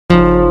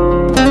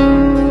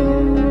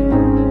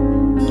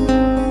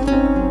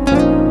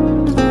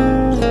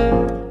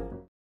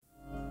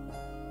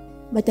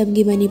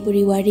Matamgi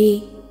Manipuri Wari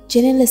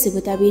channel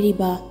asibu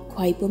tabiriba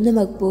khwai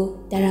pumnamakpu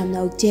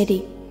taramna ukjeri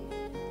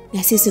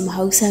ngasi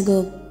sumhausago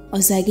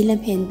Ojagi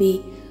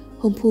Lamhenbi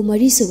humpu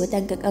mari suba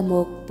tangkak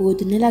amok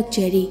puduna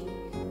lakjeri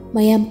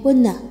mayam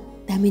punna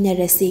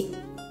taminarasi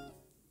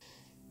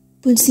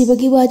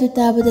punsibagi wadu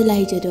tabada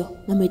laijado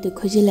mamitu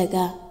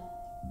khojilaga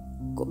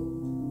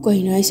koi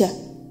naisa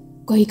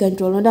koi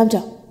control no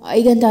damcha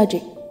ai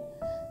gandadri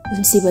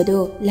punsibado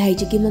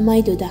laijigi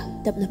mamai duda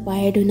tapna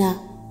payaduna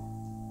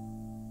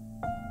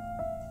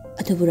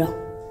atubura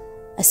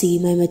asigi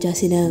mai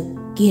machasina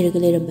kiraga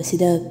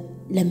lerambasida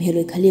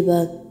lamheloi khaliba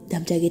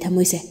damchagi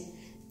thamoise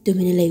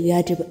tumina leibu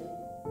yadriba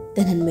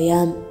tanan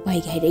mayam pai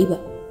gairaiba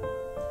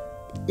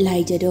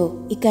laijado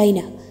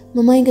ikaina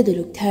mamainga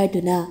duluk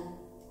tharduna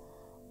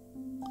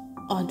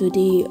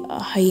adudi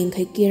hayeng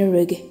khai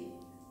kiraroge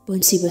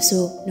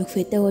ponsibaso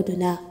nokfeta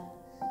waduna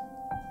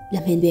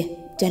lamhenbe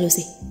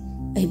chalosi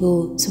aibo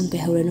sum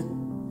kai hawrano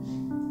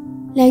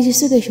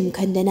laijisu ga shum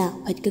khandana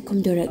phatka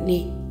khumdorakli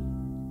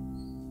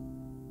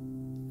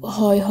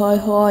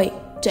hoi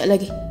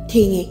chalagi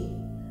thingi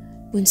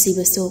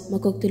punsibaso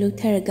makok tuluk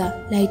tharaga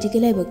laijigi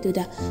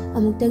laibaktuda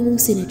amuktang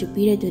nungsina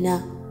tupiraduna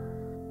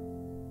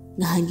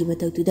ngahangi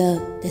matawtuda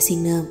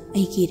tasingna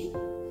aikire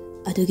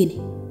adugini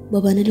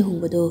babana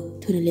luhungbado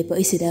thuna lepa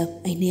isida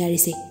aina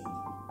yarise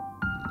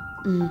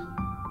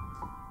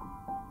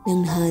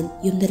nang nahan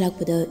yumda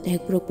lakpada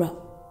laik purokpra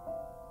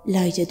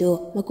laijado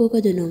makoka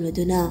do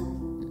nomladuna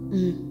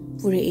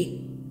purei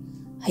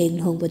hayeng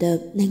luhungbada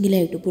nangi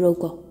laik do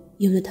purokko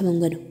yumda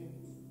thamamganu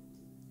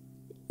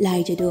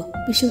laijado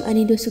bishum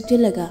ani do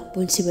sukjelaga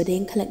ponsibade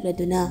eng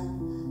khalakladuna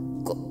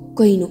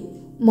koino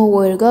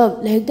mawoirga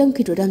laik dam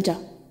khidro damcha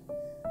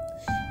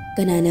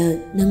kanana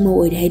nang mo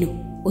oire haino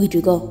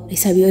oidrigo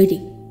lesabi oidi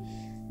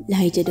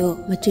laijado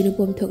machunu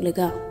pom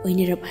thoklaga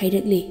oinirap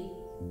hairakli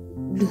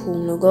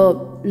luhongnaga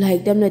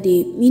laik damnadi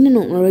mina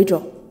nongnaroidro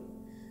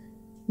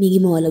migi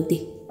mawalawdi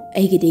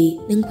aigidi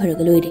nang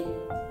pharaga loide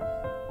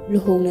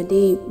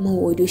luhongnadi mo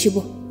oidu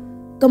shibo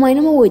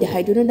kamaina mo oide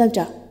haiduna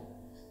damcha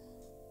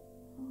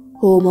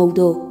ho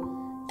mawdo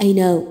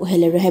aina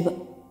ohelaro heba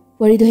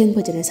warido heng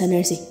phajana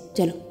sanarsi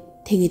chalo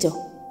thingi jo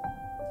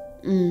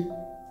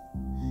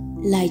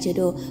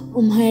laijado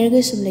hairaga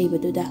sum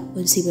leibaduda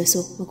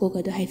ponsibaso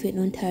makokado haifet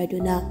non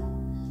tharduna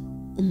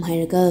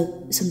hairaga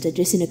sum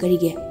jadresina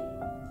karige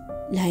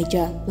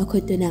laija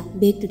makhotuna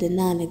bektuda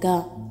nanaga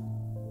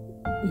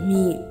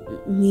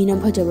mi nam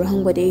phajabra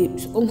hangbade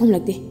sukom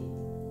lakte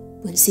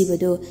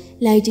ponsibado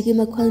laijigi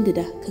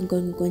makhwangduda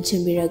khangkon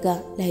chembiraga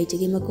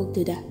laijigi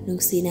makoktuda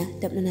nungsina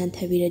tapnanan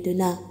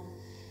thabiraduna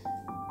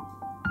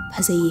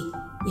phajai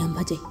yam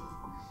phajai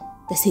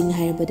tasing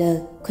hairabada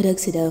khudak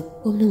sida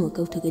pomna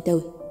makautuge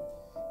tawi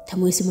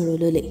thamoi simaro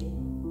lole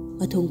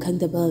mathong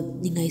khangdaba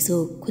ningaiso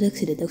khudak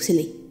sida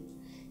taksili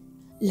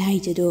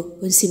laijado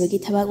ponsibagi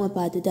thabak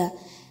mapaduda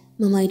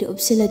mamaido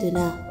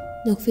upsiladuna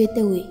nokfe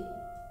tawi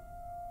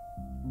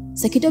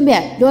sakitombe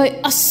loi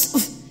as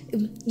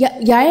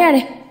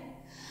yare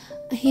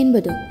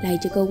ahenbado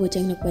laija kawba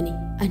changlakpani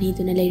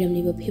aniduna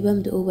leiramniba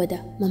phibamdu ubada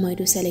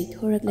mamaido salai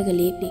thoraklaga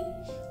lepli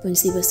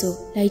ponsibaso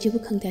laijabu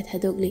khangta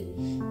thadokli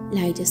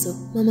laijaso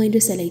mamaido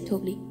salai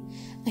thokli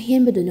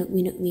ahenbado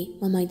nakmi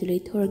mamaido lei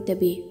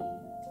thoraktabi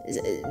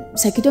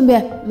sakitombe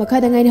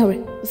makhada ngai hawre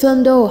film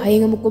do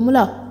hayeng amuk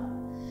kumula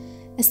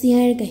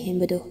asiyar ga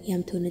henbado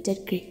yam thuna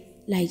chatkri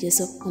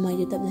laijaso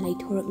mamaido tapna lei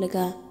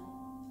thoraklaga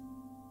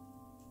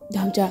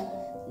damcha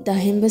da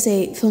henbase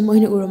film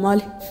oina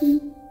uramal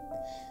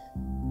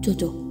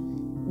Jojo,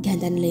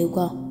 gandan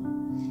leuka.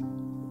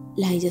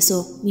 Laijaso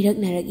mirak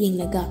narak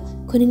yenglaga,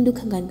 kuning du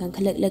kangkan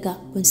kangkalak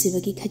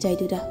ponsibagi khajai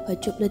duda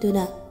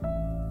pachupladuna.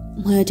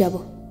 Moya jabo,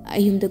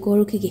 ayum da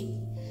goru kige.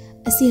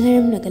 Asi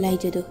haram naga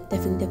laijado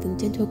tafing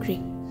chanthokri.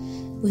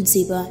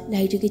 Ponsiba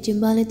laijugi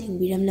chimbala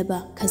thingbiram laba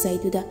khajai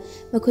duda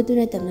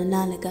makhuduna tamna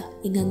nalaga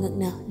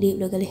ingangakna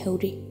leplaga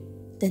lehauri.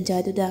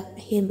 Tanja duda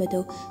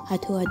ahenbado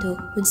hatho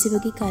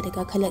ponsibagi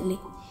kadaga khalakli.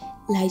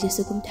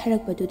 Laijasa kum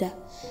tharak baduda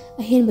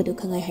ahen badu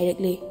khangai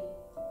hairakle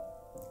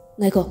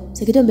ngaiko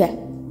sakitombe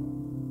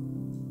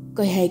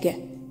koi haige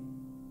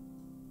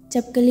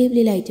chapkalib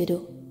li laijado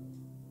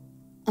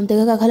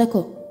amtaga ka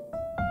khalakho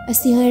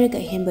asi hairaka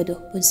ahen badu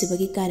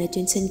punsibagi kana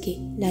chinsanki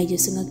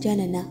laijasa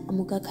ngakjana na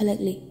amuka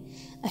khalakli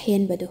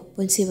ahen badu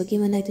punsibagi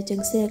manakta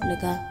changserak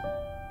laga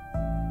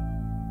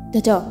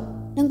tacho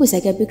nang pusa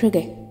ka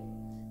pikrage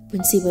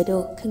punsibado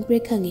khangpre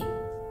khangi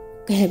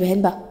kai haiba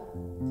henba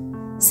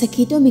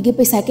Sakito migi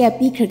paisa kaya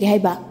pikrage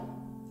haiba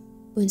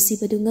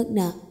ponsibado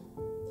ngakna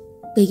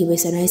kaigi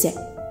paisa naise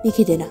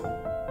pikidena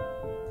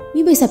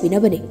mi paisa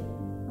pinabani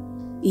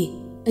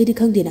aidi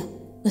khangdena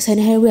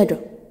ngasana hairu yadro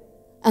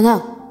anga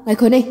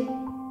ngaikho nei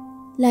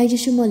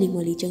laiju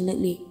moli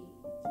changlakli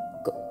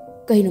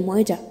kaino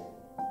moija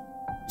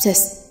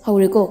ses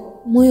haureko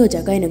moyo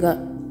ja kainaga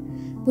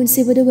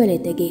ponsibado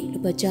waletage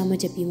lupa chama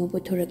chapi mo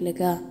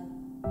pothoraklaga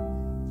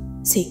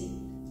si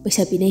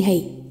paisa pinai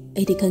hai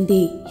aidi khangdi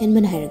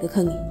henman hairaga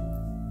khangi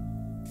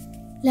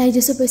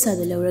laijasa paisa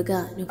da lauraga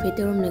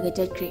nufetorom laga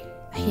chatkri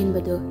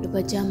ꯑꯍꯦꯟꯕꯗꯣ ꯂꯨꯄꯥ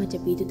 100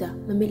 ꯆꯠꯄꯤꯗꯨꯗ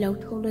ꯃꯃꯤꯠ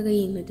ꯂꯥꯎꯊꯣꯛꯂꯒ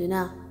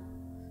ꯌꯦꯡꯂꯗꯨꯅ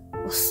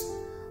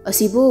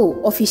ꯑꯁꯤꯕꯨ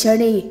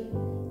ꯑꯣꯐꯤꯁꯔꯅꯦ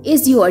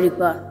SDO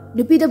ꯑꯔꯤꯛꯄ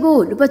ꯅꯨꯄꯤꯗꯕꯨ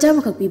ꯂꯨꯄꯥ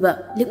 100 ꯈꯛ ꯄꯤꯕ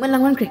ꯂꯤꯛꯃꯟ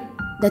ꯂꯥꯡꯃꯟꯈ꯭ꯔꯦ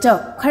ꯗꯥꯆꯥꯎ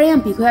ꯈꯔ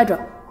ꯌꯥꯝ ꯄꯤꯈꯣ ꯌꯥꯗ꯭ꯔꯣ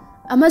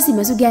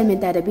ꯑꯃꯁꯤꯃꯁꯨ ꯒ꯭ꯌꯥꯟ ꯃꯦꯟ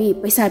ꯇꯥꯗꯕꯤ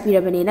ꯄꯩꯁꯥ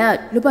ꯄꯤꯔꯕꯅꯤꯅ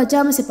ꯂꯨꯄꯥ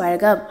 100ꯁꯦ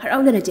ꯄꯥꯏꯔꯒ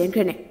ꯍꯔꯥꯎꯗꯅ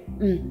ꯆꯦꯟꯈ꯭ꯔꯦꯅꯦ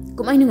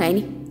ꯀꯃꯥꯏ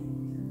ꯅꯨꯡꯉꯥꯏꯅꯤ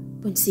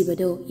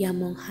ꯄꯨꯟꯁꯤꯕꯗꯣ ꯌꯥꯝ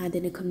ꯃꯣꯡ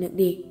ꯍꯥꯗꯅ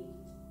ꯈꯨꯝꯂꯛꯂꯤ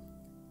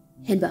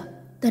ꯍꯦꯟꯕ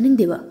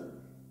ꯇꯥꯅꯤꯡꯗꯦꯕ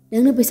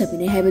ꯅꯪꯅ ꯄꯩꯁꯥ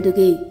ꯄꯤꯅꯩ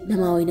ꯍꯥꯏꯕꯗꯨꯒꯤ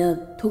ꯅꯃꯥ ꯑꯣꯏꯅ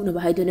ꯊꯣꯛꯅꯕ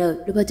ꯍꯥꯏꯗꯨꯅ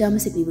ꯂꯨꯄꯥ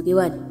 100ꯁꯦ ꯄꯤꯕꯒꯤ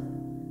ꯋꯥꯅꯤ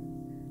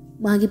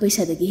마기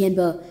पैसादगी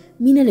हेनबा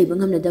मीना लेबा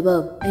ngamnadaba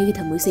aigi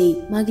thamoisei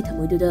magi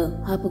thamoiduda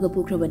hapaga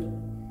pukhrabani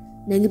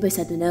nangi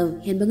पैसादुना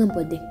हेनबा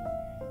ngamponde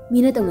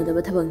Meena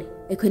तंगनदबा थबंगनि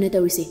एखोइना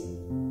तौरिसे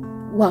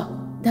वा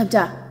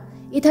धामचा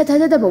इथा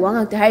थाददबा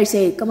वांगाक्ता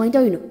हाइरसे कमाइन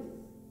तौइनो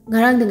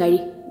ngarang dangairi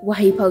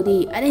wahi phawdi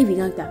anai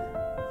bingakta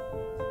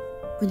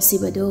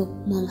पुनसिबदो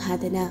मोंग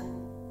हादना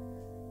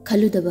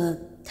खलुदबा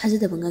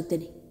थाजदबा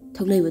ngaktani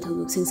थोगलाइबा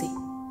थोगलुक सिंसे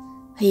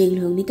हयेंग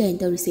लुंगनि Kine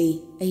तौरिसे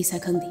ai sa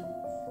khangdi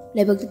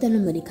लेबक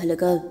तलमबनी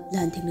खलगा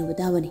लान थेंगनबा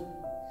दाबनी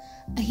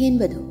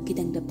अहेनबदो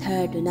कितंग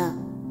दपथारदुना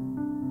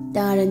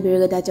तारन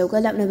बिरगा दाचौका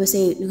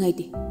लापनबसे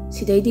नुंगाइति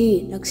सिदैदि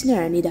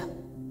नक्सिनारानिदा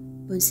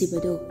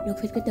पुनसिबदो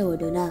नोखफिट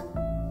कतवदुना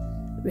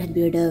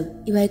रणबीरदा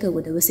इबाइ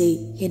कगदबसे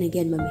हेना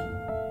ज्ञान ममी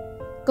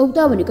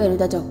कौताबनी कइनो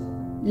दाचौ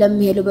लम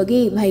हेलुबगी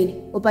भाइनि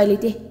उपाय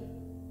लेते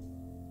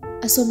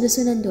असोमद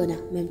सुनंदोना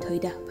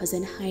मेमथोइदा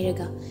फजन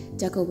हाइरगा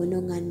जाकौबा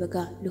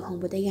नोंगानबगा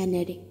लुहोंबदा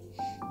यानरे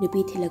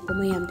नुपी थिलकपा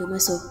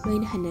मयामदुमसो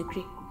लोइन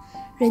हनख्रे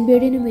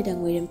रणबीरदे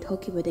नुमिदांग वैरम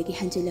थोखिबदगी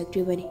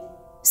हंजिलक्ट्रिबनी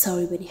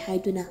साउरिबनी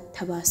हाइदुना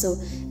थबासो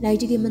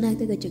लाइजिगे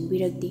मनाक्तगा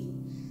चंगबिरक्ति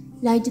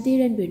लाइजिदे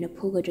रणबीरना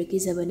फुगद्रगी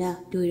जबना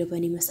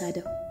दोइरबनी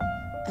मसादो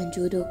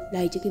अंजुदो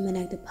लाइजिगे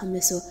मनाक्ता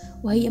फमलसो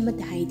वही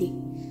अमता हाइदे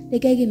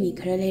लेकाइगे मी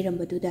खरा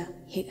लेरंबदुदा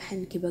हेक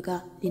हनखिबगा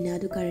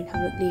लिनादु कारण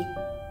हवरक्ली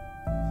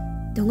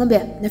दोंगबे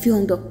नफी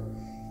होंगदो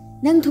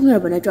नंग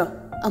थुंगरब नत्रो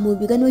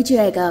अमुबिगा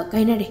नोइचिराइगा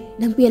काइनारे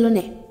नंग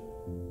पेलोने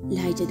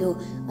लाइजदो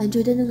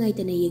अंजुदा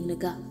नुंगाइतना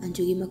येंगलगा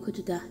अंजुगी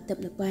मखुदुदा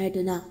तपना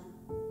पायदुना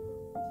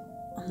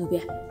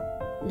अमुबे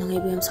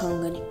नंगाइबे याम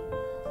सावंगनी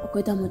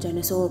अखोय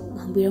तामोजानसो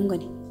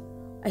ngangbiramgani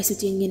आइसु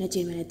चेंगेना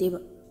चेंगनातेबा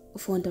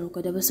फोन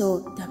तौरकदबसो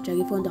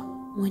दापचागी फोन दो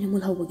मोइना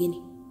मुलहौबगिनी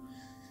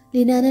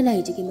लिनाना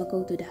लाइजिगी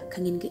मकौतुदा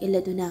खंगिनगे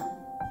इल्लदुना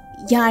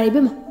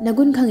यारेबेमा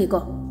नगुन खंगेको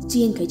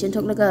चेन खै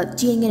चनथोकलगा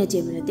चेंगेना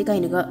चेंगनाते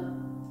काइनगा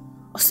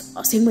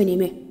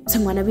असेंगमैनेमे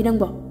संगमानाबि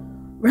नंगबो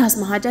राज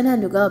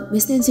महाजनानुगा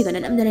मिसनेंसिगना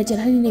नमदना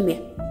चलहनिनेमे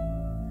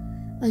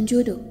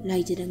अंजुदो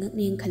लाइजदा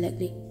ngakneng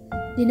khalakle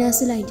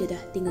लिनासु लाइजदा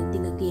tingak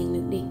tingak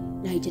yenglakle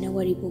लाइजना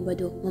वारी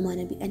पुंबदो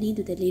ममानाबि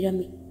अनिदुदा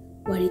लिरami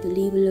वारीदो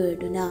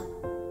लिबलोयदुना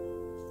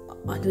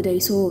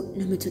अदुदैसो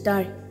नमितु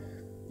तार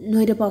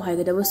नोइदा पाव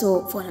हाइगदबसो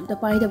फोन अमता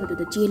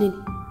पाइदबदुदा चेलिन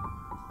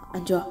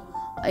अंजो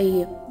आई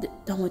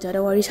तमोजादा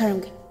वारी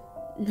सारमगे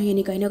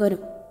नोयनि काइना गनो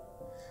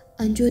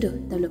अंजुदो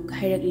तलब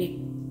हाइरकले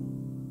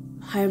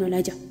हाइरनो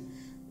लाइजा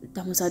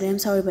तमोजादा याम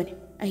सावरिबनी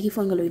आइगी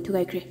फोन गलोइ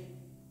थुगाइख्रे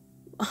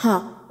हा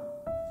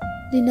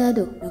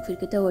लिनादो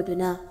नोफिरके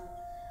तवदुना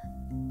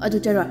अदु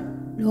चरा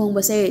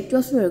लुहोंबसे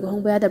 12 लोरगा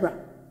होंबा यादब्रा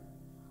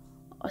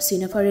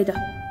असिना फरेदा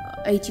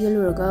आई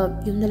चेलुरगा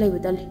युमना लैबा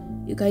तले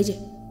इकाइजे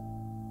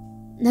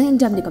नंग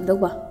एग्जाम दि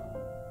कमदौबा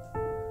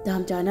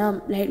दामचाना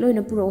लाइक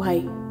लोइना पुरो हाइ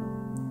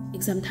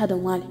एग्जाम थादौ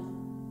माले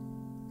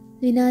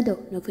लिनादो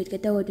नोफिरके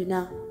तवदुना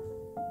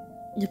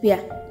नुपिया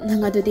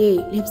नंग अदुदि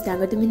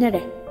लिपस्टांगा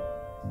तुमिनरे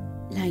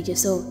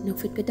लाइजसो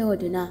नोफिरके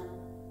तवदुना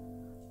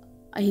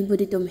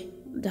अहिंबुदि तुमे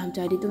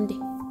दामचादि तुमदे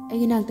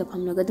आइगी नांगता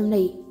फमलगा तुम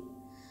लई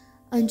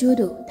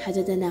अंजुदो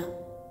थाजदना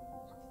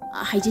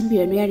हाइजिन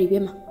बिरनो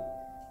यारिबेमा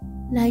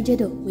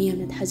लाइजदो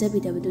मयामना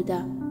थाजबिदबदुदा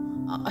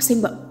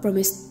असेंबा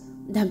प्रॉमिस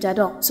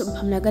दामचादो सुम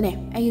फमलगने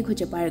आइगी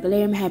खुचे पारगा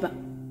लेरम हाइबा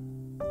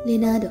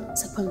लिनादो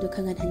सकफमदो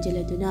खंगन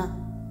हंजलदुना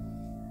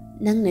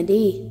नंगनदि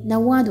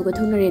नवादुगा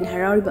थुंगरेन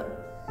हरारिबा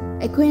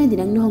अखोइनदि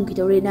नंग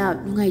नुहोंखिदौरेना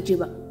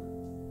नुंगाइज्रिबा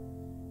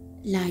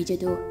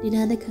लाइजदो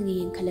लिनादा खंगी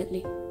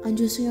यंखलकले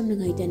अंजुसु यम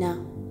नुंगाइदना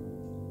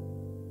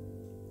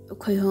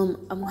अखोइहोम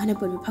अमुहना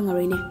पन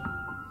फंगरोइने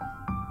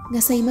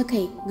ngasai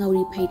makai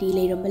ngauri phairi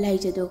leiramba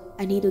laijado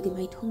ani dogi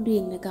mai thongdu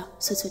yengnaga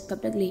sasut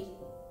kaplakli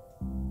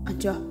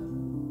anja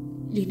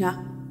lina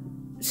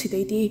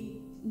sidaiti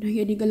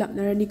noyani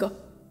galapnarani ko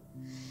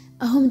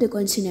ahom de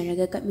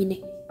konsinaraga kapmine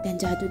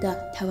danjaduda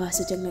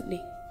thawasa janglakli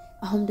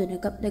ahom dona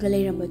kaplaga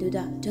leiramba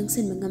duda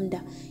jangsen mangamda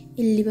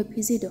illiba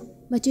phizido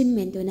machin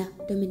mendona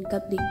domin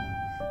kapli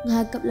nga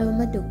kaplaba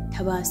madu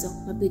thawaso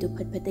mabido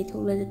phatphatai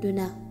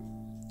thokladuna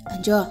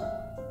anja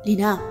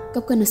lina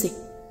kapkanuse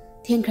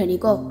थेंख्रनी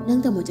को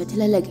नंग तमोजा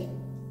थिललगे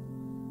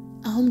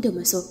अहम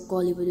दमसो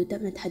कोलिबदु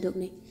तपना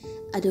थादोकने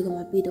अदुगा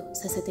मापीदो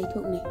ससतै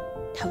थोकने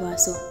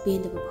थवासो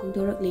पेंदब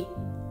फंगदोरकले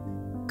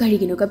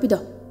करिगिनो कपिदो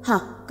हा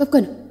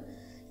कपकनो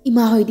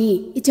इमा होइदि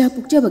इचा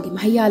पुकजबगी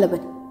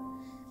मायालबन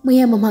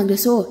मया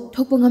ममांगदसो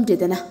थोकप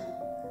ngamjedana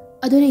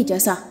अदुने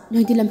इचासा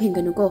नोइदि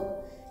लमहेंगनु को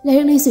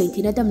लाइरकनै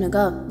सेंथिना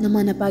तमनगा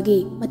नमाना पागे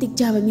मतिक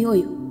जाबा मी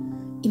ओयु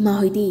इमा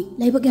होइदि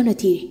लाइबक यामना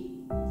थिरे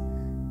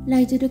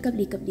लाइजदु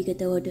कपली कपली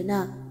गतवदना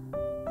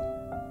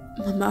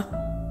Mama,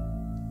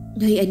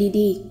 Noi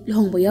anidi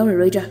luhongba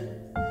yauraroidra.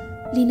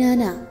 Lina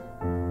na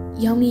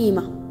yauni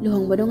ima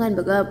luhongba dongan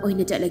baga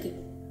oina chatlagi.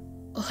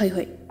 Hoi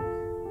hoi.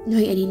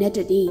 Noi ani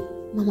natradi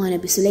mamana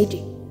bisu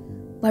leitri.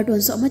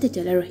 Barton so amata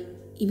chalaroi.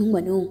 Imung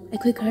manung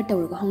aikhoi khara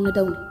tawraga hongla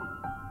dawni.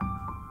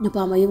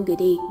 Nupa mayum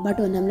gedi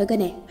Barton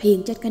namlagane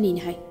hayeng chatkani ni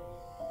hai.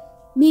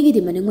 Migi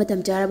di manung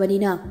matam charabani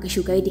na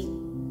kashu kaidi.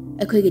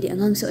 Aikhoi gedi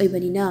angang so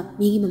oibani na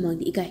migi mamang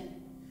di ikai.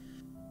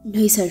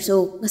 Noi sir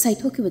so ngasai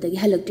thokibadagi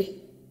halagdri.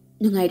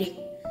 Nungaire.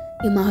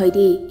 Ima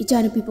hoidi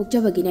ichana pipok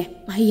jabagine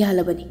mahi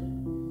halabani.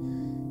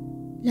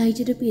 Lai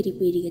jada peri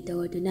peri gata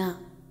waduna.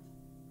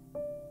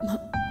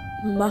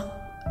 Mama,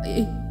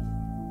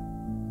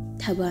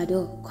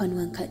 Thabado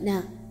konwang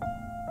khatna.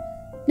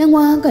 Nang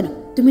wang kano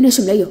tumino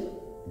sumlayo.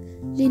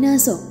 Lina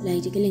so lai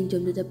jigaling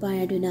jom du da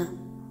paya duna.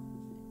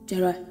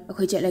 Jara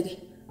akhoi chatlagi.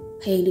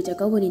 Hayeng du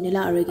chakawani na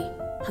la aragi.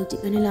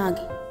 Hangchik ngana la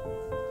agi.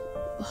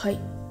 Hai,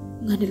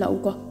 ngana la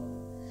uko.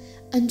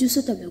 Anju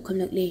so tablo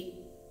khamlakle.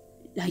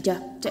 Laija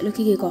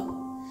chatlaki ko.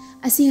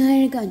 Asi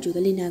hairaga anju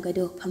galina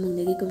gado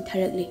phamungdagi kum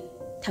tharakle.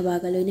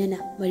 Thabaga loinana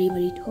mari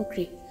mari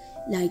thokre.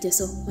 Laija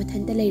so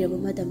mathanta leiraba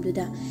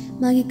matamduda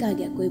magi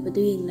kage akoibadu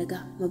yenglaga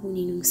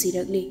mabuni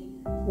nungsirakle.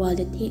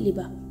 Walda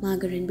theliba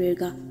maga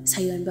Ranbirga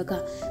sayonbaga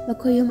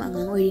makhoyum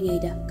angang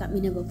oiringeida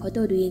kapminaba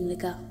photo du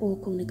yenglaga o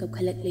khungna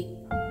kapkhalakle.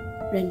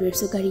 Ranbir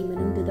so gari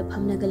manungduda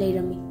phamnaga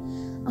leirami.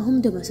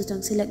 Ahum duma so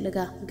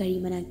changsilaklaga gari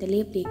manakta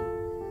leple.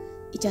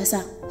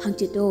 Ichasa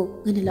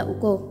hangchito nganala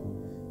uko.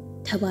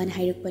 Thabana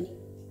hairakpani.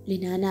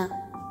 Linana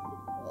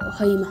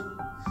hoima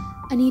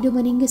ani do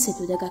maninga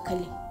setuda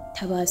kakhali.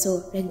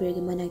 Thabaso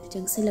Ranbirga manakta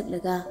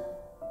changsilaklaga.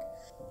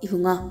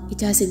 Ibunga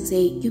icha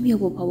singse yum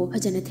yobo phawo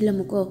phajana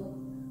thilamuko.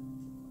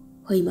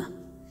 Hoima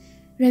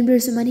Ranbir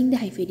so maningda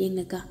haifedeng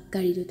laga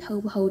gari do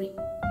thauba hauri.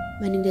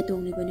 Maningda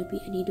tongniba nupi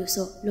ani do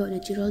so lona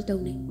chirol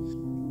tawne.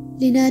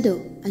 Lina do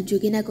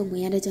anjugina ko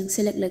mayada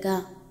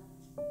changsilaklaga.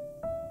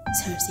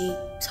 Sarsi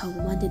sawu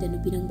mante da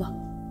nupi nangba.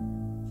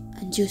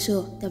 Anju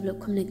so develop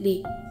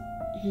khomnagli.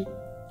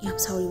 Yam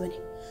sauri bani.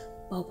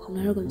 Bau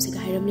phawnaragum se ga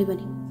hairamli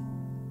bani.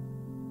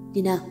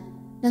 Lina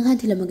nang han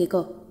thilamage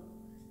ko.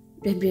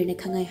 Ranbir ne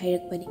khangai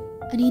hairak bani.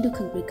 Ani do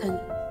khangpri khang.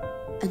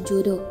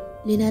 Anju do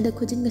Lina da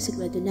khujin ga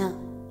sikladuna.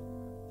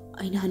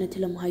 Aina hana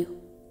thilam hayo.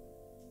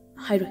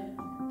 Hairo.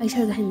 Ai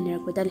sarga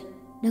himinar ko dali.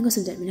 Nanga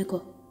sunjat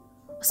minako.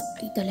 As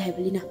ai dali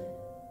haibalina.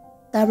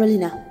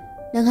 Tabralina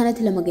nang hana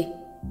thilamage.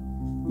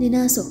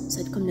 Lina so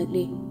sat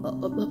khomnagli.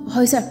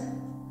 Hoi sir.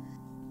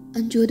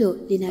 Anju do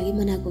Lina gi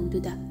managong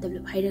duda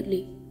develop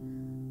hairakli.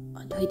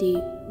 Thoidi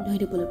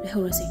noida pulap le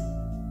horase.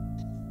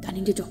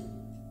 Taning jo.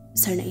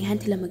 Sir na ihan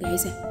thilamage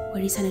haise.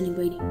 Wari sana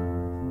ningboini.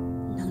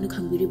 Nangna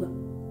khangbiriba.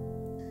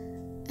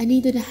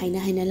 Ani do da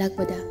haina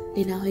lakpada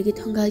Lina hoi gi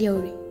thongal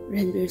yauri.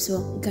 Ranbir so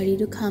gari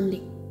do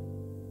khamli.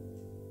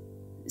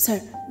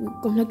 Sir,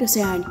 komlak da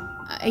sayani.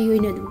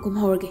 Ayoina dum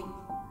komhorge.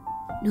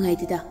 Nungai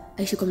dida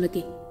aishu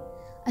komlake.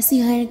 Asi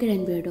hair ka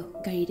Ranbir do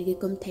gari de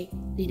kom thai.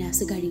 Lina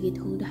sa gari gi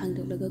thong da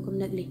hangdok laga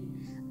komlakli.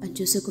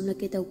 Anju sa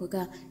komlake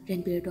tawbaga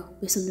Ranbir do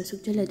besum da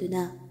sukchala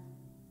duna.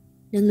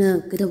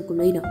 Nangna kadam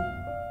komlai no.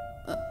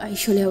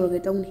 Aishu le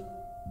horge tongni.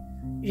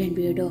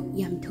 Ranbir do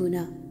yam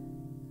thuna.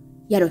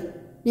 Yaroi.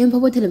 Nem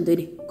phabo thilam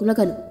doini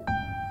kumlakanu.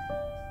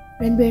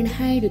 Ranbir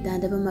hai du da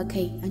ba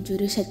makai anju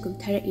do sat kum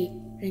tharai.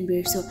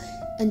 Ranbir so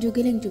anju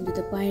geleng jum du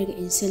da pair ga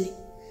inseli.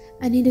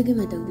 Ani do gi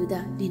matang du da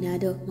Lina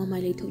do mama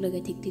le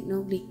thoklaga tik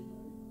nokli.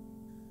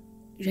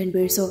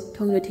 Ranbir so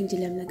thong do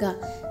thingjilam laga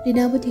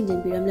Lina bu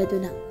thingjan biram la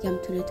duna yam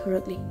thuna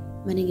thorakli.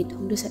 Maningi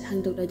thong do sat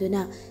hangdok la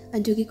duna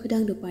anju gi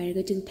khudang do pair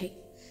ga jing thai.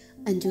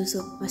 Anju so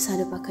masa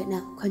do pakhatna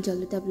khonjol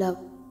lu tablaw.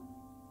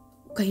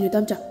 Kainu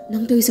tamcha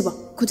nang toi se ba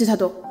khuje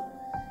thado.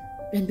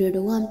 Ranbir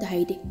do wam ta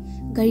haide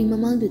gari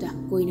mamang du da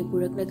koina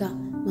purak laga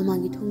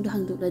mamangi thong do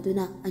hangdok la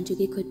duna anju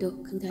gi khuddo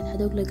khangtha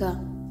thadok laga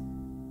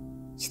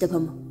sida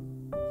pham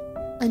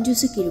anju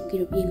su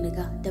kirup yeng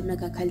laga tamna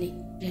ka khale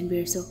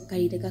Ranbir so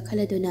gari daga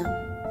khala duna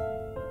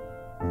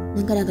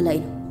nangkara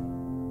galai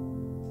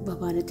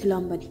baba na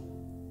thilam bani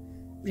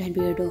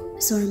Ranbir do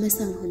sorma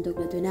sang hondok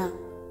la duna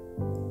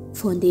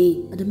phone de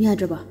adum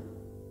yadraba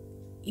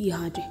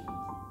yadre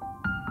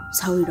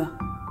sawira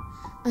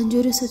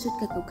Anjuru sasut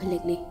ka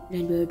khalekli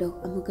Ranbir do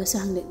amuka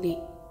sahanglekli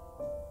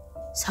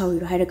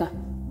Sawiro hairaga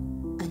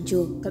Anju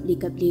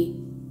kapli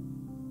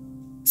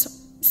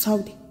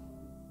Saudi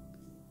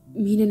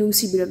Mina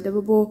nungsi biram da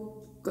babo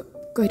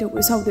kaidok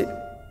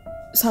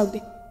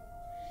Saudi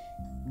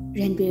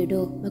Ranbir do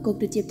makok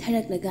du chip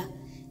tharak laga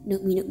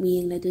nokmi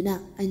yeng la duna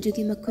Anju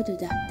ki makhudu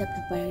da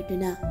tapna par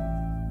duna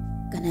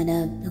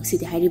kanana nungsi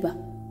de hairiba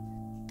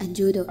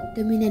Anju do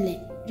domina le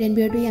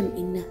Ranbir do yam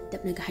ingna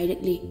tapna ga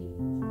hairakli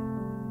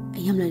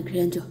Ayam lan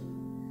krianjo.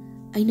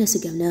 Aina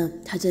segamna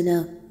thajana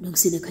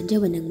nungsina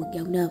khanjaba nangmak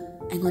yauna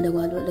aingonda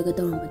walo laga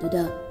tawram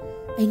baduda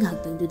ai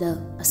ngak tang duda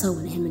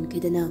asawna hemen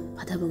kidana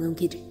phathaba ngam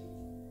kidri.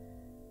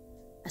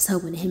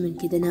 Asawna hemen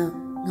kidana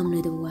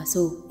ngamnoi da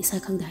waso isa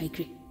khangda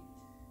haikri.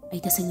 Ai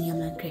ta sing yam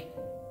lan kre.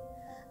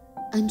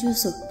 Anju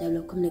so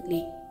develop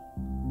komlekli.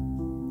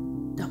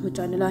 Tamu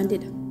chana lan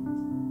dida.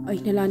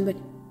 Aina lan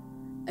bani.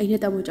 ꯑꯩꯅ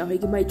ꯇꯥꯃꯣꯆꯥ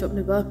ꯍꯣꯏꯒꯤ ꯃꯥꯏ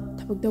ꯆꯣꯞꯅꯕ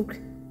ꯊꯕꯛ ꯇꯧꯈ꯭ꯔꯦ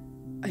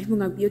ꯑꯩꯕꯨ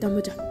ꯉꯥꯛꯄꯤꯌꯨ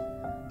ꯇꯥꯃꯣꯆꯥ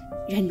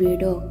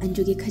ꯔꯟꯕꯤꯔꯗꯣ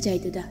ꯑꯟꯖꯨꯒꯤ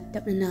ꯈꯖꯥꯏꯗꯨꯗ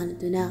ꯇꯞꯅ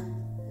ꯅꯥꯜꯂꯗꯨꯅ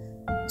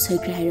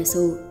ꯁꯣꯏꯈ꯭ꯔꯦ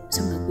ꯍꯥꯏꯔꯁꯨ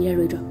ꯁꯨꯝ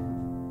ꯉꯥꯛꯄꯤꯔꯔꯣꯏꯗ꯭ꯔꯣ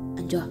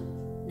ꯑꯟꯖꯨ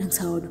ꯅꯪ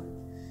ꯁꯥꯎꯔꯅꯨ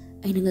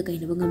ꯑꯩ ꯅꯪꯒ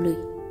ꯀꯩꯅꯕ ꯉꯝꯂꯣꯏ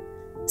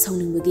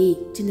ꯁꯥꯎꯅꯤꯡꯕꯒꯤ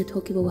ꯆꯤꯟꯅ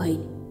ꯊꯣꯛꯈꯤꯕ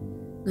ꯋꯥꯍꯩꯅꯤ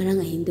ꯉꯔꯥꯡ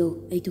ꯑꯍꯤꯡꯗꯣ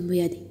ꯑꯩ ꯇꯨꯝꯕ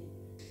ꯌꯥꯗꯦ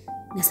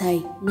ꯉꯁꯥꯏ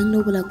ꯅꯪ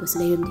ꯂꯧꯕ ꯂꯥꯛꯄꯁꯨ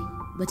ꯂꯩꯔꯝꯗꯦ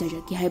ꯕꯖꯥꯔ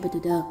ꯆꯠꯀꯦ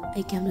ꯍꯥꯏꯕꯗꯨꯗ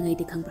ꯑꯩ ꯀꯌꯥꯝ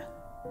ꯅꯨꯡꯉꯥꯏꯇꯦ ꯈꯪꯕ꯭ꯔꯥ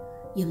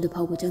ꯌꯨꯝꯗ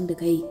ꯐꯥꯎꯕ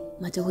ꯆꯪꯗꯈꯩ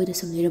ꯃꯆꯧ ꯍꯣꯏꯗ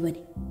ꯁꯨꯝ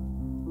ꯂꯩꯔꯕꯅꯤ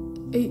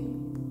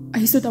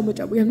ꯑꯩꯁꯨ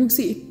ꯇꯥꯃꯣꯆꯥꯕꯨ ꯌꯥꯝ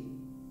ꯅꯨꯡꯁꯤꯏ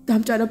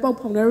ꯇꯥꯃꯣꯆꯥꯅ ꯄꯥꯎ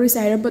ꯐꯥꯎꯅꯔꯣꯏꯁꯦ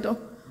ꯍꯥꯏꯔꯝꯕꯗꯣ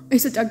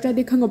ꯑꯩꯁꯨ ꯆꯥꯛ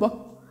ꯆꯥꯗꯦ ꯈꯪꯉꯕꯣ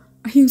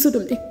ꯑꯍꯤꯡꯁꯨ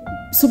ꯇꯨꯝꯗꯦ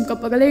ꯁꯨꯝ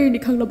ꯀꯞꯄꯒ ꯂꯩꯔꯤꯅꯤ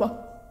ꯈꯪꯂꯕꯣ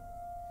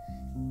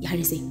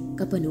ꯌꯥꯔꯤꯁꯦ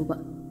ꯀꯞꯄꯅꯨꯕ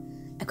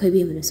ꯑꯩꯈꯣꯏ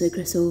ꯕꯦꯝꯃꯅ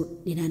ꯁꯣꯏꯈ꯭ꯔꯁꯨ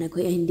ꯅꯤꯅꯥꯅ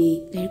ꯑꯩꯈꯣꯏ ꯑꯍꯟꯗꯤ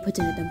ꯂꯥꯏꯔꯤꯛ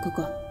ꯐꯖꯅ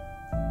ꯇꯝꯈꯣꯀꯣ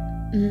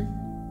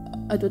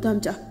ꯑꯗꯣ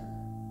ꯇꯥꯃꯣꯆꯥ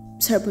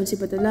ꯁꯔ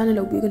ꯄꯨꯟꯁꯤꯄꯗ ꯂꯥꯟꯅ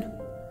ꯂꯧꯕꯤꯒꯅꯨ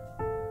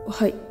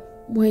ꯍꯣꯏ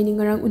ꯃꯣꯏ ꯑꯅꯤ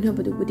ꯉꯔꯥꯡ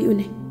ꯎꯅꯕꯗꯨꯕꯨꯗꯤ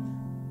ꯎꯅꯩ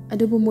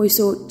ꯑꯗꯨꯕꯨ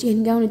ꯃꯣꯏꯁꯨ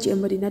ꯆꯦꯟ ꯌꯥꯎꯅ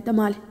ꯆꯦꯟꯕꯗꯤ ꯅꯠꯇ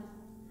ꯃꯥꯜꯂꯦ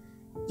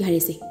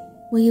ꯌꯥꯔꯤꯁꯦ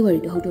ꯃꯣꯏꯒꯤ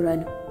ꯋꯥꯔꯤꯗꯣ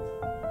ꯍꯧꯗꯣꯔꯛꯑꯅꯨ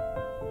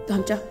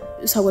ꯇꯥꯃꯣꯆꯥ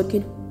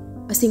ꯁꯥꯎꯒꯠꯈꯤꯅꯨ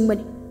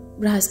ꯑꯁꯦꯡꯕꯅꯤ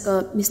ꯔꯥꯖꯀ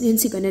ꯃꯤꯁ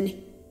ꯅꯦꯟꯁꯤꯒꯅꯅꯤ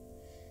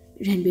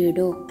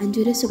ꯔꯟꯕꯤꯔꯗꯣ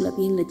ꯑꯟꯖꯨꯗ ꯁꯨꯛꯂꯞ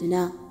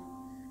ꯌꯦꯡꯂꯗꯨꯅ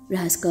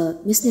ꯔꯥꯖꯀ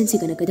ꯃꯤꯁ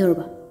ꯅꯦꯟꯁꯤꯒꯅ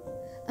ꯀꯩꯗꯧꯔꯕ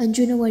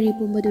ꯑꯟꯖꯨꯅ ꯋꯥꯔꯤ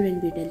ꯄꯨꯝꯕꯗꯨ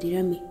ꯔꯟꯕꯤꯔꯗ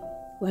ꯂꯤꯔꯝꯃꯤ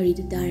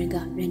ꯋꯥꯔꯤꯗꯨ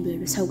ꯇꯥꯔꯒ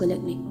ꯔꯟꯕꯤꯔꯗꯣ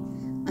ꯁꯥꯎꯒꯠꯂꯛꯂꯤ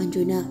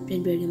ꯑꯟꯖꯨꯅ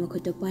ꯔꯟꯕꯤꯔꯒꯤ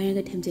ꯃꯈꯨꯠꯇ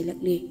ꯄꯥꯏꯔꯒ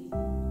ꯊꯦꯝꯖꯤꯜꯂꯛꯂꯤ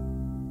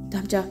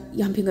ꯇꯥꯃꯣꯆꯥ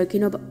ꯌꯥꯝ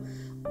ꯐꯤꯡꯒꯠꯈꯤꯅꯣꯕ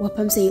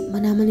ꯋꯥꯐꯝꯁꯦ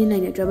ꯃꯅꯥ ꯃꯅꯤꯟ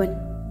ꯅꯥꯏꯅꯗ꯭ꯔꯕꯅꯤ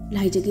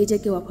ꯂꯥꯏꯖꯒꯦ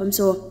ꯖꯒꯤ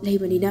ꯋꯥꯐꯝꯁꯨ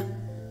ꯂꯩꯕꯅꯤꯅ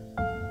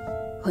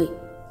ꯍꯣꯏ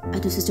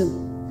ꯑꯗꯨꯁꯨ ꯆꯨꯝꯃꯤ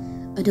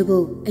ꯑꯗꯨꯕꯨ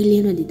ꯑꯩ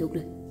ꯂꯦꯝꯅꯗꯤ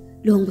ꯇꯣꯛꯂꯣꯏ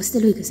ꯂꯨꯍꯣꯡꯕꯁꯤꯗ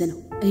ꯂꯣꯏꯈ꯭ꯔꯁꯅꯨ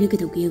ꯑꯩꯅ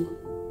ꯀꯩꯗꯧꯒꯦ ꯌꯦꯡꯉꯨ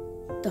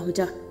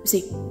ꯇꯥꯃꯣꯆꯥ ꯁꯤ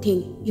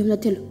ꯊꯦꯡꯉꯤ ꯌꯨꯝꯗ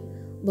ꯊꯤꯜꯂꯨ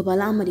ꯕꯕꯥ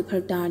ꯂꯥꯛꯑꯝꯃꯗꯤ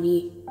ꯐꯔꯛ ꯇꯥꯔꯅꯤ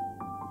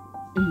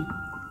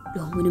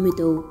ꯂꯨꯍꯣꯡꯕ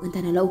ꯅꯨꯃꯤꯠꯇꯣ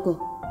ꯉꯟꯇꯥꯅ ꯂꯥꯛꯎꯀꯣ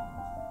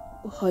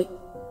ꯍꯣꯏ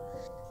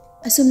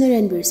ꯑꯁꯨꯝꯅ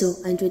ꯔꯟꯕꯤꯔꯁꯨ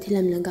ꯑꯟꯖꯨ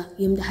ꯊꯤꯜꯂꯝꯂꯒ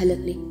ꯌꯨꯝꯗ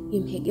ꯍꯜꯂꯛꯂꯤ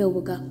ꯌꯨꯝ ꯍꯦꯛ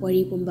ꯌꯧꯕꯒ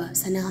ꯋꯥꯔꯤ ꯄꯨꯝꯕ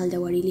ꯁꯅꯥꯍꯜꯗ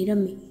ꯋꯥꯔꯤ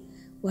ꯂꯤꯔꯝꯃꯤ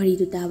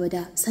ꯋꯥꯔꯤꯗꯨ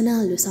ꯇꯥꯕꯗ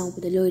ꯁꯅꯥꯍꯜꯗꯨ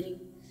ꯁꯥꯎꯕꯗ ꯂꯣꯏꯔꯤ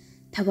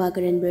ꯊꯕꯥꯒ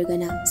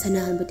ꯔꯟꯕꯤꯔꯒꯅ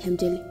ꯁꯅꯥꯍꯜꯕꯨ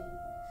ꯊꯦꯝꯖꯤꯜꯂꯤ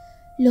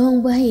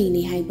ꯂꯨꯍꯣꯡꯕ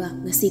ꯍꯌꯦꯡꯅꯤ ꯍꯥꯏꯕ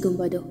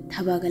ꯉꯁꯤꯒꯨꯝꯕꯗꯣ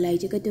ꯊꯕꯥꯒ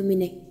ꯂꯥꯏꯖꯒ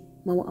ꯇꯨꯃꯤꯟꯅꯩ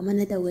ꯃꯧ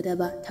ꯑꯃꯅ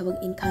ꯇꯧꯒꯗꯕ ꯊꯕꯛ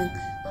ꯏꯟꯈꯥꯡ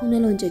ꯍꯧꯅ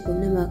ꯂꯣꯟꯆꯠ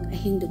ꯄꯨꯝꯅꯃꯛ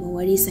ꯑꯍꯤꯡꯗꯨꯃ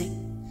ꯋꯥꯔꯤ ꯁꯥꯏ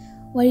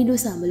ꯋꯥꯔꯤꯗꯨ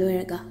ꯁꯥꯕ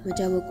ꯂꯣꯏꯔꯒ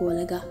ꯃꯆꯥꯕꯨ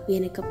ꯀꯣꯜꯂꯒ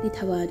ꯄꯦꯟꯅ ꯀꯞꯂꯤ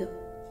ꯊꯕꯥꯗꯣ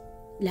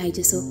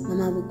ꯂꯥꯏꯖꯁꯨ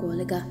ꯃꯃꯥꯕꯨ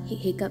ꯀꯣꯜꯂꯒ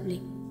ꯍꯦꯛ ꯍꯦꯛ ꯀꯞꯂꯤ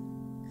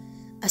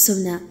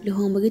ꯑꯁꯨꯝꯅ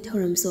ꯂꯨꯍꯣꯡꯕꯒꯤ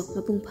ꯊꯧꯔꯝꯁꯨ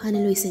ꯃꯄꯨꯡ ꯐꯥꯅ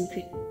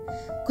ꯂꯣꯏꯁꯤꯟꯈ꯭ꯔꯦ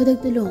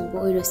ꯈꯨꯗꯛꯇ ꯂꯨꯍꯣꯡꯕ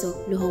ꯑꯣꯏꯔꯁꯨ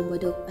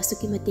ꯂꯨꯍꯣꯡꯕꯗꯣ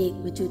ꯑꯁꯨꯛꯀꯤ ꯃꯇꯤꯛ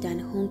ꯃꯆꯨ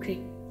ꯇꯥꯅ ꯍꯣꯡꯈ꯭ꯔꯦ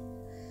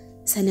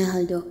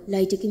ꯁꯅꯥꯍꯜꯗꯣ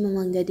ꯂꯥꯏꯖꯒꯤ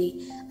ꯃꯃꯥꯡꯗꯗꯤ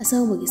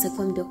ꯑꯁꯥꯎꯕꯒꯤ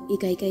ꯁꯛꯐꯝꯗꯣ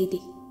ꯏꯀꯥꯏ ꯀꯥꯏꯗꯦ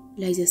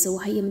ꯂꯥꯏꯖꯁꯨ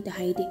ꯋꯥꯍꯩ ꯑꯃꯇ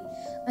ꯍꯥꯏꯗꯦ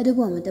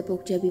ꯑꯗꯨꯕꯨ ꯑꯃꯇ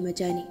ꯄꯣꯛꯆꯕꯤ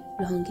ꯃꯆꯥꯅꯤ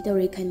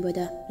ꯂꯨꯍꯣꯡꯈꯤꯗꯧꯔꯦ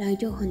ꯈꯟꯕꯗ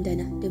ꯂꯥꯏꯖ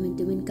ꯍꯣꯟꯗꯅ ꯇꯨꯃꯤꯟ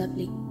ꯇꯨꯃꯤꯟ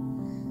ꯀꯞꯂꯤ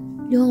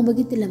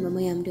ꯂꯨꯍꯣꯡꯕꯒꯤ ꯇꯤꯜꯂꯝꯕ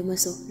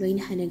ꯃꯌꯥꯝꯗꯨꯃꯁꯨ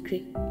ꯂꯣꯏꯅ ꯍꯟꯅꯈ꯭ꯔꯦ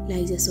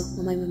ꯂꯥꯏꯖꯁꯨ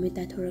ꯃꯃꯥꯏ ꯃꯃꯤꯠ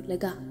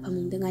ꯇꯥꯊꯣꯔꯛꯂꯒ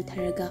ꯐꯃꯨꯡꯗ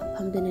ꯉꯥꯊꯔꯒ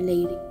ꯐꯝꯗꯨꯅ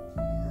ꯂꯩꯔꯤ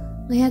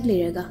ꯉꯥꯏꯍꯥꯛ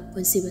ꯂꯩꯔꯒ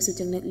ꯄꯨꯟꯁꯤꯕꯁꯨ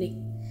ꯆꯪꯂꯛꯂꯤ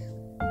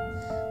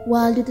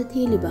ꯋꯥꯜꯗꯨꯗ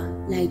ꯊꯦꯜꯂꯤꯕ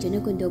ꯂꯥꯏꯖꯅ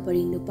ꯀꯨꯟꯗꯣ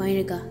ꯄꯔꯤꯡꯗꯨ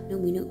ꯄꯥꯏꯔꯒ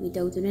ꯅꯣꯛꯃꯤ ꯅꯣꯛꯃꯤ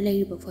ꯇꯧꯗꯨꯅ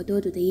ꯂꯩꯔꯤꯕ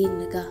ꯐꯣꯇꯣꯗꯨꯗ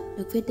ꯌꯦꯡꯂꯒ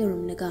ꯅꯣꯛꯐꯦꯠ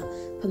ꯇꯧꯔꯝꯂꯒ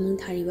ꯐꯃꯨꯡ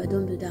ꯊꯥꯔꯤꯕ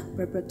ꯑꯗꯣꯝꯗꯨꯗ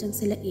ꯄ꯭ꯔꯞ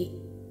ꯆꯪꯁꯤꯜꯂꯛꯏ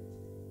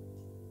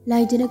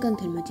ꯂꯥꯏꯖꯅ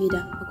ꯀꯥꯡꯊꯣꯟ ꯃꯆꯤꯗ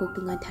ꯃꯀꯣꯛꯇꯨ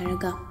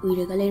ꯉꯥꯊꯔꯒ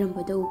ꯎꯏꯔꯒ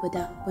ꯂꯩꯔꯝꯕꯗ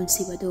ꯎꯕꯗ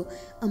ꯄꯨꯟꯁꯤꯕꯗꯨ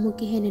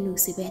ꯑꯃꯨꯛꯀ ꯍꯦꯟꯅ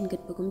ꯅꯨꯡꯁꯤꯕ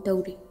ꯍꯦꯟꯒꯠꯄꯒꯨꯝ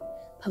ꯇꯧꯔꯤ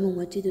ꯐꯃꯨꯡ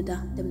ꯃꯆꯤꯗꯨꯗ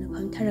ꯇꯞꯅ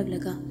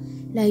ꯐꯝꯊꯔꯛꯂꯒ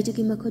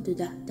ꯂꯥꯏꯖꯒꯤ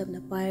ꯃꯈꯨꯠꯇꯨꯗ ꯇꯞꯅ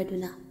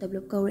ꯄꯥꯏꯔꯗꯨꯅ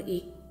ꯇꯞꯂꯞ ꯀꯧꯔꯛꯏ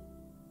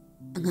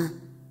ꯑꯉꯥꯡ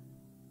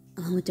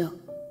ꯃꯆꯥꯎ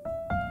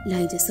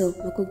ꯂꯥꯏꯖꯁꯨ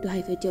ꯃꯀꯣꯛꯇꯨ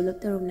ꯍꯥꯏꯐꯦꯠ ꯆꯣꯂꯞ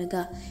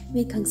ꯇꯧꯔꯝꯂꯒ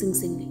ꯃꯤꯠ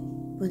ꯈꯪꯁꯤꯡꯁꯤꯡꯂꯤ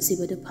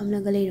ꯄꯨꯟꯁꯤꯕꯗꯨ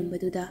ꯐꯝꯂꯒ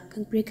ꯂꯩꯔꯝꯕꯗꯨꯗ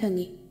ꯈꯪꯄ꯭ꯔꯦꯛ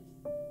ꯈꯪꯉꯤ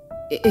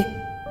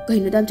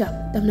ꯀꯩꯅꯣ ꯇꯥꯃꯣꯆꯥ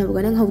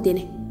ꯇꯝꯅꯕꯒ ꯅꯪ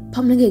ꯍꯧꯗꯦꯅꯦ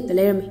ꯐꯝꯂꯒ ꯍꯦꯛꯇ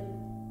ꯂꯩꯔꯝꯃꯤ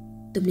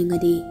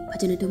ꯇꯨꯝꯅꯤꯡꯉꯗꯤ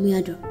ꯐꯖꯅ ꯇꯨꯝꯕ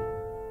ꯌꯥꯗ꯭ꯔꯣ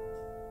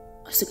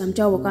ꯑꯁꯨꯛ ꯌꯥꯝ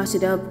ꯆꯥꯎꯕ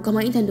ꯀꯥꯁꯤꯗ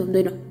ꯀꯃꯥꯏꯅ ꯏꯊꯟ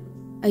ꯇꯨꯝꯗꯣꯏꯅꯣ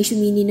ꯑꯩꯁꯨ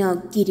ꯃꯤꯅꯤꯅ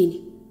ꯀꯤꯔꯤꯅꯤ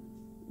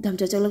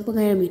ꯇꯥꯃꯣꯆꯥ ꯆꯪꯂꯛꯄ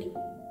ꯉꯥꯏꯔꯝꯃꯤꯅꯤ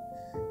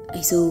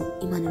ꯑꯩꯁꯨ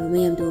ꯏꯃꯥꯟꯅꯕ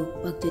ꯃꯌꯥꯝꯗꯣ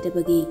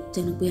ꯄꯥꯛꯆꯗꯕꯒꯤ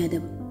ꯆꯪꯂꯛꯄ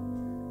ꯌꯥꯗꯕ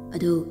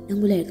ꯑꯗꯣ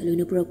ꯅꯪꯕꯨ ꯂꯥꯏꯔꯤꯛꯀ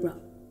ꯂꯣꯏꯅ ꯄꯨꯔꯛꯄ꯭ꯔꯣ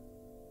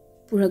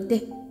ꯄꯨꯔꯛꯇꯦ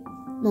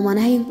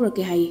ꯃꯃꯥꯅ ꯍꯌꯦꯡ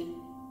ꯄꯨꯔꯛꯀꯦ ꯍꯥꯏꯌꯦ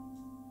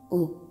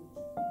ꯑꯣ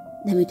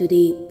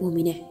ꯅꯨꯃꯤꯠꯇꯨꯗꯤ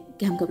ꯄꯣꯝꯃꯤꯅꯦ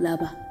ꯀꯌꯥꯝ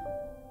ꯀꯞꯂꯛꯑꯕ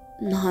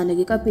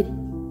ꯅꯍꯥꯟꯗꯒꯤ ꯀꯞꯄꯤꯅꯤ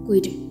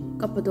ꯀꯨꯏꯗ꯭ꯔꯤ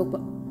ꯀꯞꯄ ꯇꯣꯛꯄ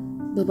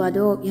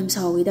ꯕꯕꯥꯗꯣ ꯌꯥꯝ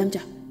ꯁꯥꯎꯋꯤ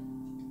ꯇꯥꯃꯣꯆꯥ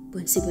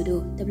ꯄꯨꯟꯁꯤꯕꯗꯣ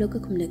ꯇꯞꯂꯞꯀ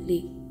ꯈꯨꯝꯂꯛꯂꯤ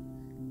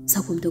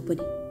ꯁꯥꯎꯐꯝ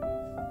ꯊꯣꯛꯄꯅꯤ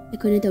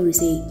ꯑꯩꯈꯣꯏꯅ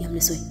ꯇꯧꯔꯤꯁꯦ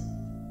ꯌꯥꯝꯅ ꯁꯣꯏ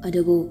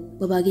ꯑꯗꯨꯕꯨ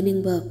ꯕꯕꯥꯒꯤ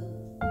ꯅꯤꯡꯕ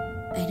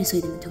ꯑꯩꯅ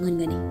ꯁꯣꯏꯗꯅ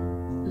ꯊꯨꯡꯍꯟꯒꯅꯤ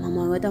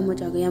ꯃꯃꯥꯒ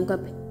ꯇꯥꯃꯣꯆꯥꯒ ꯌꯥꯝ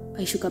ꯀꯞꯄꯦ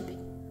ꯑꯩꯁꯨ ꯀꯞꯄꯦ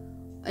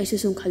ꯑꯩꯁꯨ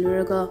ꯁꯨꯝ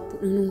ꯈꯜꯂꯨꯔꯒ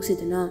ꯄꯨꯛꯅꯤꯡ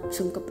ꯅꯨꯡꯁꯤꯗꯅ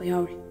ꯁꯨꯝ ꯀꯞꯄ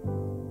ꯌꯥꯎꯔꯤ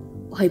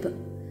ꯍꯣꯏꯕ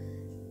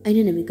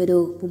ꯑꯩꯅ ꯅꯨꯃꯤꯠꯀꯗꯣ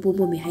ꯄꯨꯡꯄꯣꯝ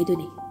ꯄꯣꯝꯃꯤ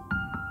ꯍꯥꯏꯗꯨꯅꯤ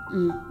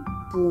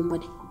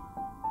ꯄꯣꯝꯕꯅꯦ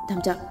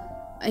ꯇꯥꯃꯣꯆꯥ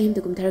ꯑꯩ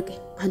ꯑꯝꯇ ꯀꯨꯝꯊꯔꯛꯀꯦ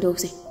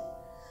ꯍꯟꯗꯣꯛꯁꯦ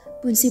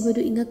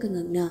ꯄꯨꯟꯁꯤꯕꯗꯨ ꯏꯉꯛꯀ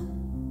ꯉꯛꯅ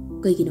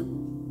ꯀꯩꯒꯤꯅꯣ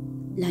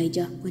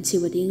ꯂꯥꯏꯖ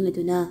ꯄꯨꯟꯁꯤꯕꯗ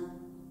ꯌꯦꯡꯂꯗꯨꯅ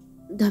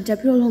ꯇꯥꯃꯣꯆꯥ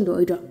ꯐꯤꯔꯣꯜ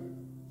ꯍꯣꯡꯗꯣꯛꯑꯣꯏꯗ꯭ꯔꯣ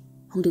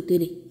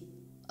ꯍꯣꯡꯗꯣꯛꯇꯣꯏꯅꯤ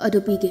ꯑꯗꯨ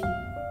ꯄꯤꯒꯦ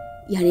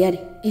ꯌꯥꯔꯦ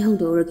ꯑꯩ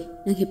ꯍꯣꯡꯗꯣꯛꯎꯔꯒꯦ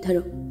ꯅꯪ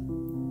ꯍꯤꯞꯊꯔꯣ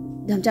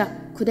ꯇꯥꯃꯣꯆꯥ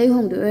ꯈꯨꯗꯩ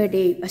ꯍꯣꯡꯗꯣꯏ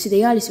ꯑꯣꯏꯔꯗꯤ ꯑꯁꯤꯗ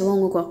ꯌꯥꯜꯂꯤꯁꯦ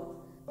ꯍꯣꯡꯉꯨꯀꯣ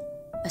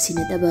ꯑꯁꯤ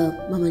ꯅꯠꯇꯕ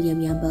ꯃꯃꯜ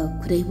ꯌꯥꯝ ꯌꯥꯝꯕ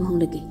ꯈꯨꯗꯩ ꯑꯃ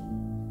ꯍꯣꯡꯂꯒꯦ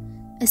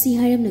ꯑꯁꯤ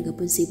ꯍꯥꯏꯔꯝꯂꯒ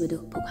ꯄꯨꯟꯁꯤꯕꯗꯣ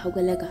ꯐꯨꯛ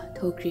ꯍꯧꯒꯠꯂꯒ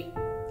ꯊꯣꯛꯈ꯭ꯔꯤ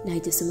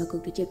ꯂꯥꯏꯖꯁꯨ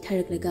ꯃꯀꯣꯛꯇꯨ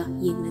ꯆꯦꯞꯊꯔꯛꯂꯒ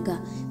ꯌꯦꯡꯂꯒ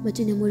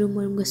ꯃꯆꯤꯟꯅ ꯃꯨꯔꯨꯝ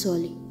ꯃꯨꯔꯨꯝꯒ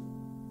ꯁꯣꯜꯂꯤ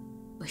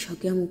ꯄꯩꯁꯥ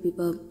ꯀꯌꯥꯃꯨꯛ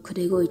ꯄꯤꯕ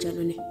ꯈꯨꯗꯩꯒ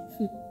ꯑꯣꯏꯖꯥꯠꯅꯣꯅꯦ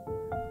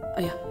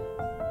ꯑꯌꯥ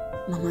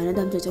ꯃꯃꯥꯅ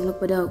ꯇꯥꯃꯣꯆꯥ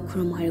ꯆꯪꯂꯛꯄꯗ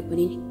ꯈꯨꯔꯨꯝ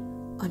ꯍꯥꯏꯔꯛꯄꯅꯤꯅꯦ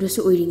ꯑꯗꯨꯁꯨ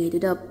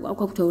ꯑꯣꯏꯔꯤꯉꯩꯗꯨꯗ ꯄꯨꯀꯥꯎ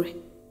ꯀꯥꯎꯊꯣꯛꯎꯔꯦ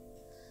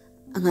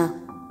ꯑꯉꯥꯡ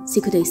ꯁꯤ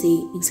ꯈꯨꯗꯩꯁꯤ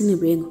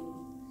ꯅꯤꯡꯁꯤꯡꯂꯤꯕ꯭ꯔꯥ ꯌꯦꯡꯉꯣ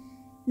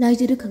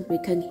Laiju khangpre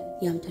khangi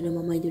yam thana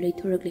mamai du lai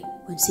thorakle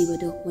ponsi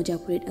bado moja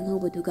purit angau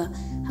baduga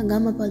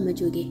hangama pal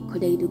majuge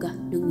khodai duga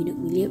nungminuk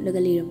milep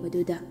laga leram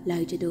baduda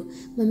laiju do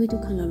mami tu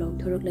khangla lok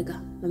thoraklaga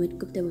mamit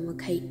kupta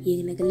makai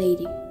yeng laga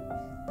leiri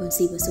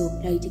ponsi baso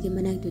laiju ge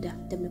manak duda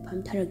tamna pham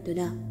tharak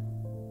duna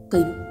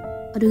kainu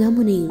adu yam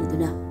muning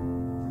duna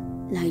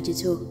laiju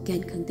cho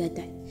gan khangda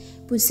tai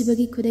ponsi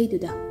bagi khodai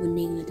duda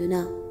muning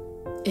duna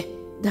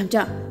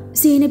damcha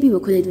si ne bibo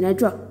khodai duna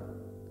dro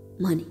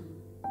mani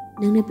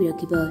nangna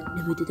pirakiba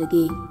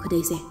namidudagi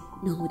khodai se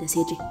nongmuda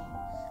sedri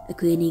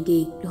akoi ni ge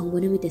longbo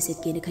namita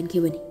setke na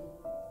khankibani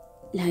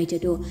laija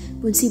do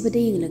punsi bade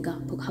yinglaga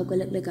phok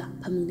hawgalaklaga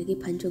phamungdagi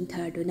phanjom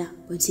thardona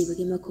punsi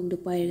bagi makhongdo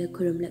pairaga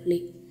khurum lakli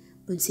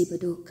punsi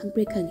bado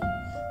khangpre khangi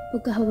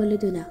phokka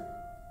hawgaladuna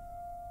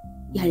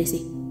yare se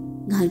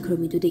ngan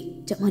khurumi dudi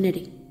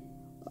chapmanari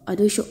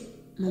adosho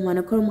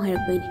mamana khurum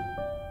hairakbaini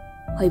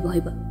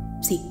hoiba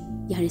si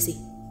yare se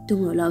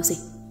tumro law se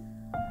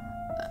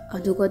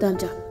adugo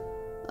damcha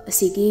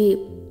asigi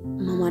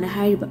mamana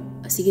hairiba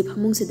asigi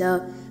phamungsida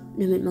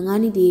numit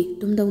mangani di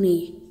tumdawni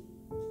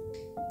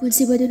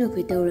punsi baduna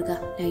khoi tawraga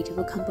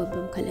laijaba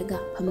khampam khalaga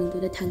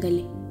phamungduda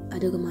thangali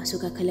aduga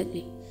masuga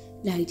khalakle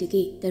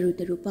laijagi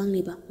taru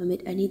pangliba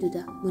mamit ani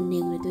duda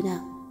munnengladuna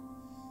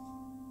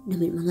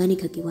numit mangani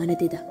khaki wana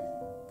deda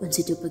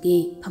punsi chupagi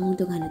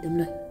phamungdo gana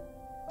damloi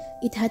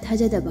itha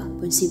thajadaba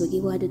punsi bagi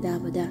wadu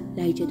dabada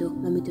laijado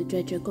mamitu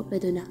tratra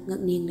kopladuna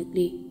ngakneng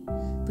lakli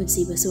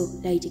punsi baso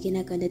laijagi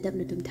na kanda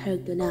tapna tum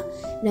tharakduna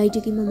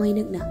laijagi mamai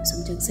nakna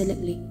sumjang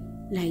salakli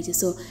laija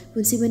so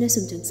punsi bana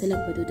sumjang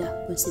salakbaduda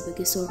punsi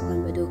bagi sor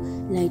honbadu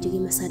laijagi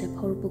masada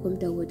phawrpugum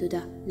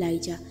tawduda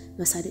laija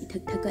masada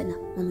ithak thakana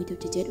mamitu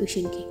tijet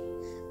ushinki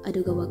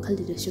aduga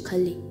wakhalduda su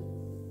khalli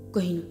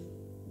kahinu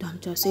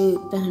damcha se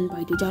tanan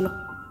baidu jalo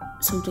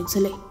sumjang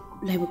salai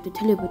laibuk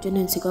thale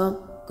bajanan siga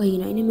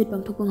kahina ine mit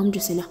bangthok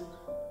ngamdresena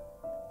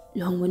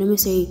lohongwana me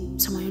sei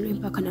samayalo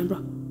impakhanan bro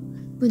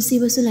punsi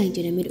basu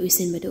laijana mit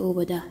uisin bada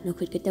obada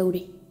nokhut ka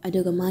tawri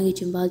aduga magi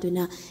chimbal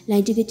duna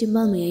laijigi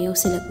chimbal maya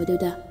yausalak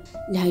baduda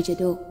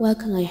laijado wa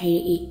khangai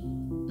hairi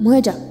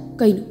moja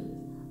kainu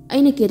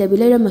aina keda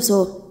bilairam maso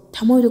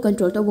thamoi du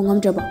control tabu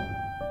ngamdraba